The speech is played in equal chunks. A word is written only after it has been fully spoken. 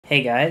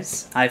Hey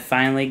guys, I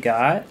finally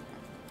got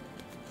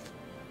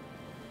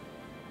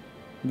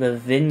the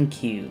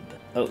VinCube.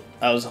 Oh,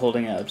 I was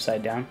holding it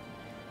upside down.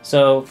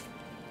 So,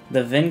 the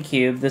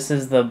VinCube, this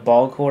is the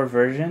ball core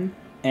version,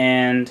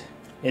 and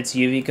it's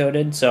UV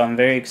coated, so I'm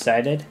very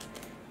excited.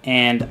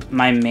 And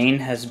my main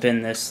has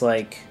been this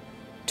like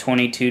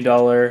 $22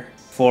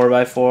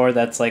 4x4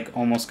 that's like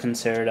almost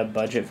considered a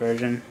budget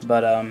version.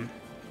 But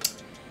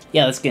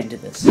yeah, let's get into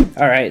this.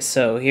 Alright,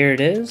 so here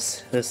it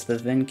is. This is the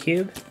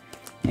VinCube.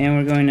 And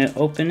we're going to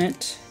open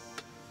it.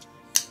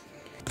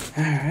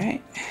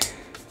 Alright.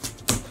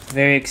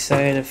 Very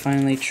excited to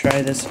finally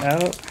try this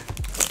out.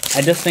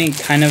 I definitely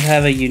kind of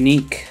have a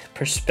unique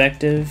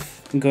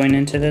perspective going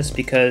into this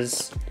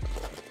because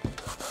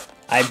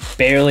I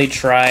barely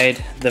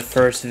tried the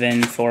first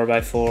Vin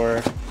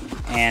 4x4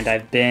 and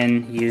I've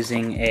been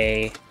using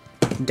a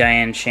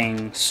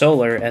Diansheng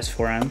Solar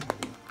S4M,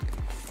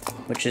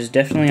 which is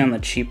definitely on the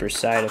cheaper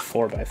side of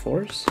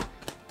 4x4s.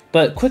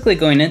 But quickly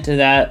going into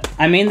that,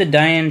 I made the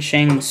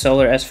Diansheng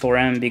Solar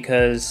S4M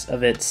because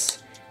of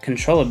its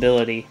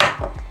controllability.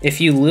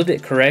 If you lube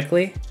it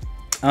correctly,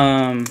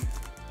 the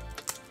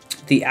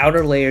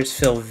outer layers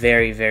feel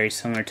very, very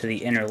similar to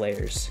the inner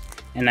layers.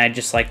 And I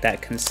just like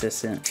that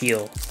consistent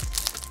feel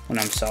when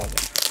I'm solving.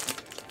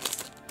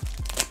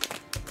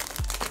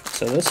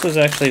 So this was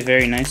actually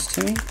very nice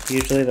to me.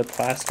 Usually the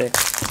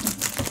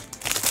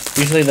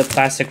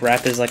plastic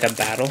wrap is like a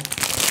battle.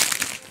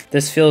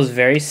 This feels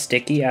very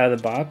sticky out of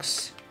the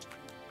box.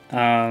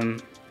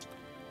 Kind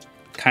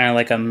of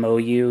like a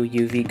Moyu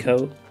UV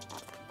coat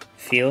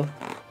feel.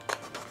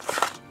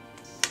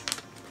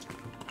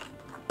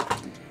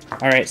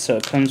 Alright, so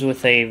it comes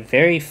with a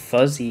very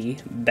fuzzy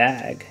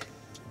bag.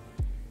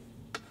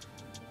 I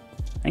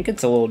think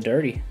it's a little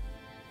dirty.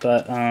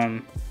 But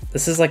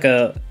this is like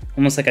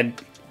almost like a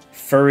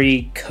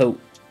furry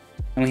coat.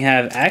 And we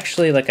have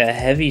actually like a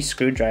heavy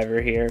screwdriver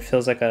here. It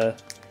feels like a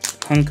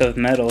hunk of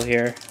metal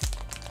here.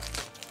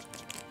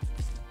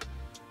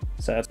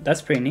 So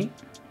that's pretty neat.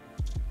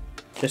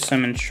 Just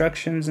some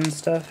instructions and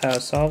stuff, how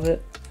to solve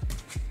it.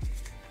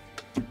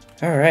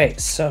 Alright,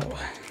 so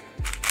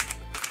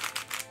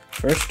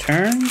first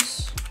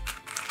turns.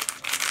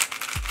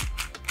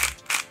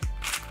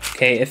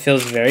 Okay, it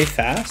feels very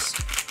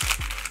fast.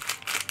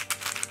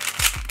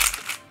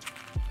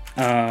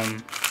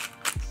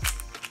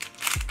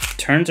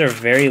 Turns are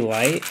very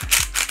light.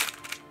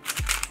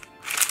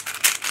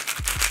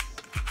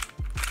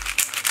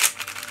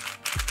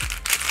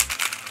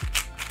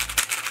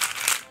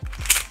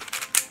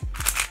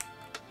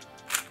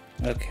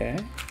 Okay.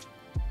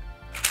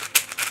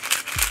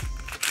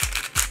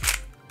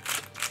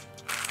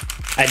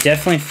 I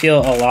definitely feel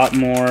a lot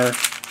more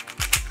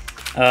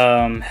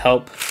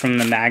help from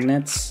the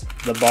magnets.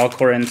 The ball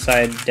core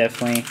inside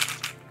definitely,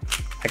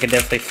 I could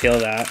definitely feel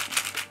that.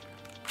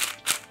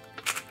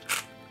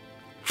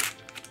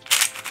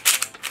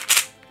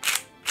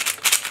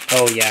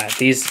 Oh yeah,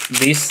 these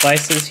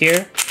slices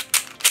here,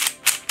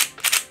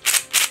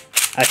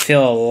 I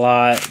feel a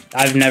lot.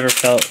 I've never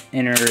felt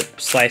inner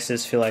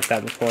slices feel like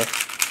that before.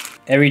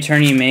 Every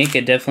turn you make,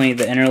 it definitely,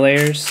 the inner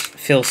layers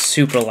feel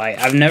super light.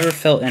 I've never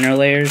felt inner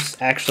layers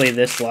actually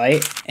this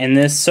light. And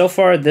this, so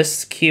far,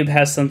 this cube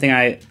has something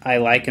I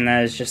like, and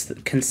that is just the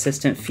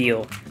consistent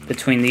feel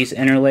between these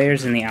inner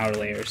layers and the outer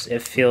layers.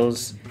 It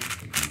feels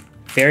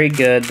very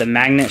good. The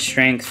magnet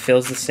strength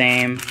feels the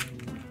same.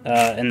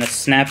 And the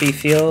snappy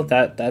feel,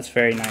 that's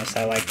very nice.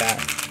 I like that.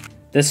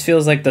 This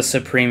feels like the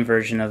supreme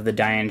version of the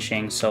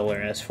Diansheng Solar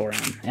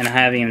S4M, and I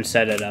haven't even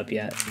set it up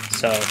yet.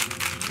 So,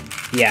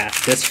 yeah,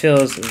 this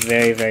feels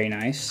very, very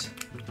nice.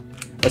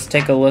 Let's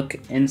take a look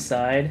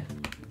inside.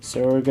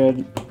 So we're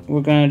good.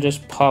 We're gonna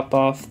just pop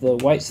off the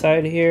white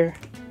side here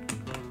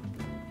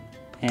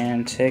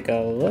and take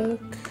a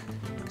look.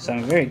 So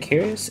I'm very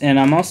curious, and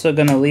I'm also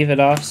gonna leave it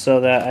off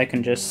so that I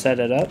can just set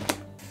it up.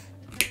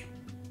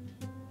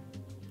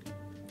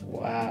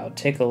 Wow,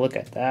 take a look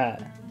at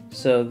that.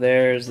 So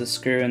there's the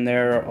screw, and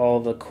there are all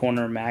the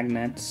corner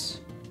magnets.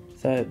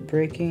 Without it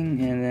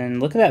breaking, and then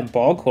look at that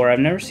ball core. I've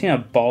never seen a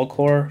ball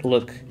core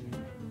look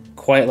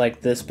quite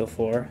like this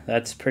before.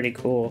 That's pretty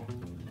cool.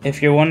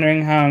 If you're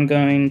wondering how I'm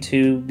going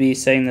to be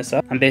setting this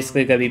up, I'm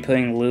basically going to be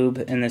putting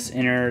lube in this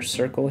inner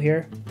circle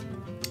here,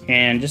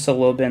 and just a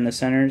little bit in the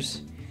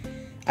centers.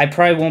 I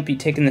probably won't be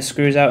taking the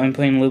screws out and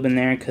putting lube in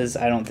there because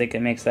I don't think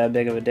it makes that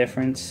big of a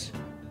difference.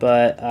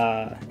 But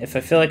if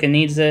I feel like it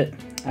needs it,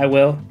 I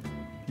will.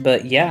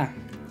 But yeah,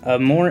 a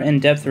more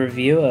in-depth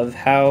review of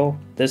how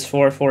this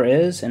 4x4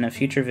 is in a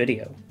future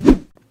video.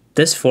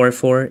 This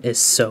 4x4 is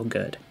so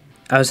good.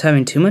 I was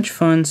having too much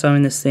fun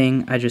solving this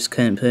thing, I just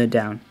couldn't put it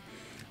down.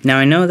 Now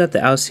I know that the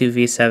Aosu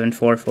V7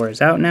 4x4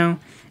 is out now,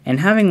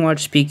 and having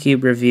watched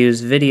SpeedCube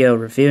Review's video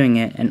reviewing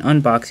it and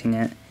unboxing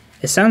it,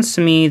 it sounds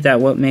to me that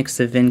what makes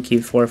the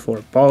VinCube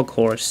 4x4 ball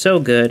core so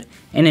good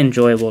and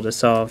enjoyable to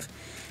solve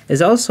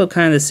is also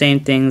kind of the same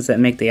things that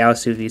make the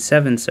Aosu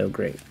V7 so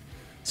great.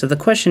 So the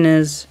question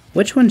is,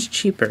 which one's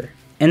cheaper?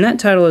 And that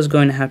title is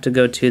going to have to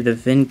go to the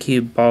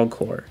VinCube ball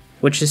core,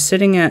 which is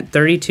sitting at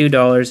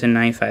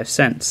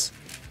 $32.95.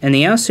 And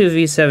the Yaosu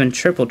V7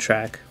 triple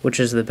track, which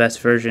is the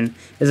best version,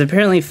 is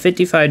apparently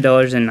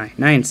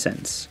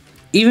 $55.99.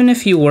 Even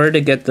if you were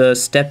to get the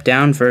step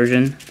down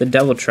version, the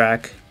double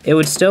track, it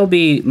would still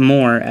be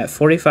more at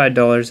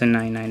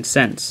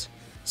 $45.99.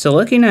 So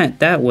looking at it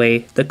that way,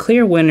 the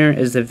clear winner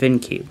is the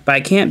VinCube, but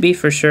I can't be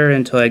for sure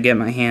until I get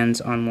my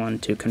hands on one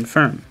to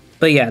confirm.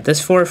 But yeah,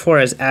 this 404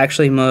 has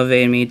actually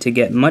motivated me to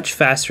get much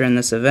faster in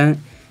this event,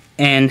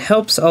 and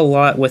helps a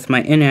lot with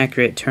my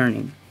inaccurate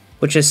turning,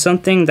 which is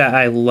something that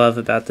I love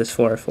about this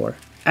 404.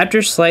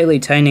 After slightly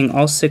tightening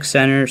all 6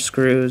 center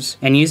screws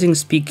and using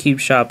Speedcube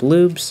Shop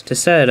lubes to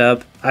set it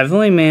up, I've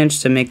only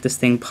managed to make this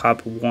thing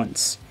pop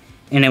once,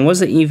 and it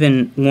wasn't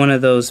even one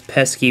of those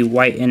pesky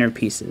white inner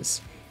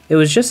pieces. It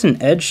was just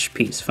an edge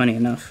piece, funny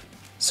enough.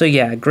 So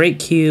yeah, great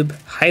cube,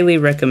 highly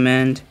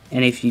recommend,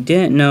 and if you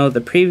didn't know,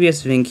 the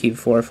previous VinCube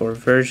 404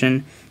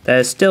 version that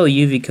is still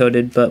UV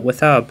coated but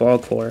without a ball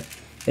core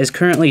is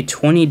currently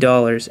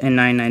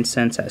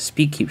 $20.99 at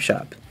Speedcube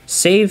Shop.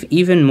 Save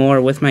even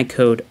more with my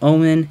code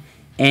OMEN,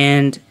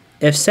 and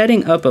if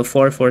setting up a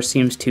 404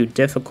 seems too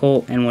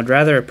difficult and would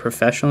rather a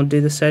professional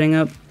do the setting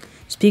up,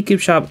 Speedcube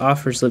Shop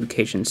offers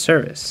lubrication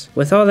service.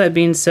 With all that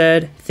being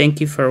said,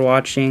 thank you for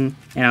watching,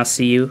 and I'll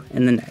see you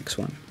in the next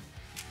one.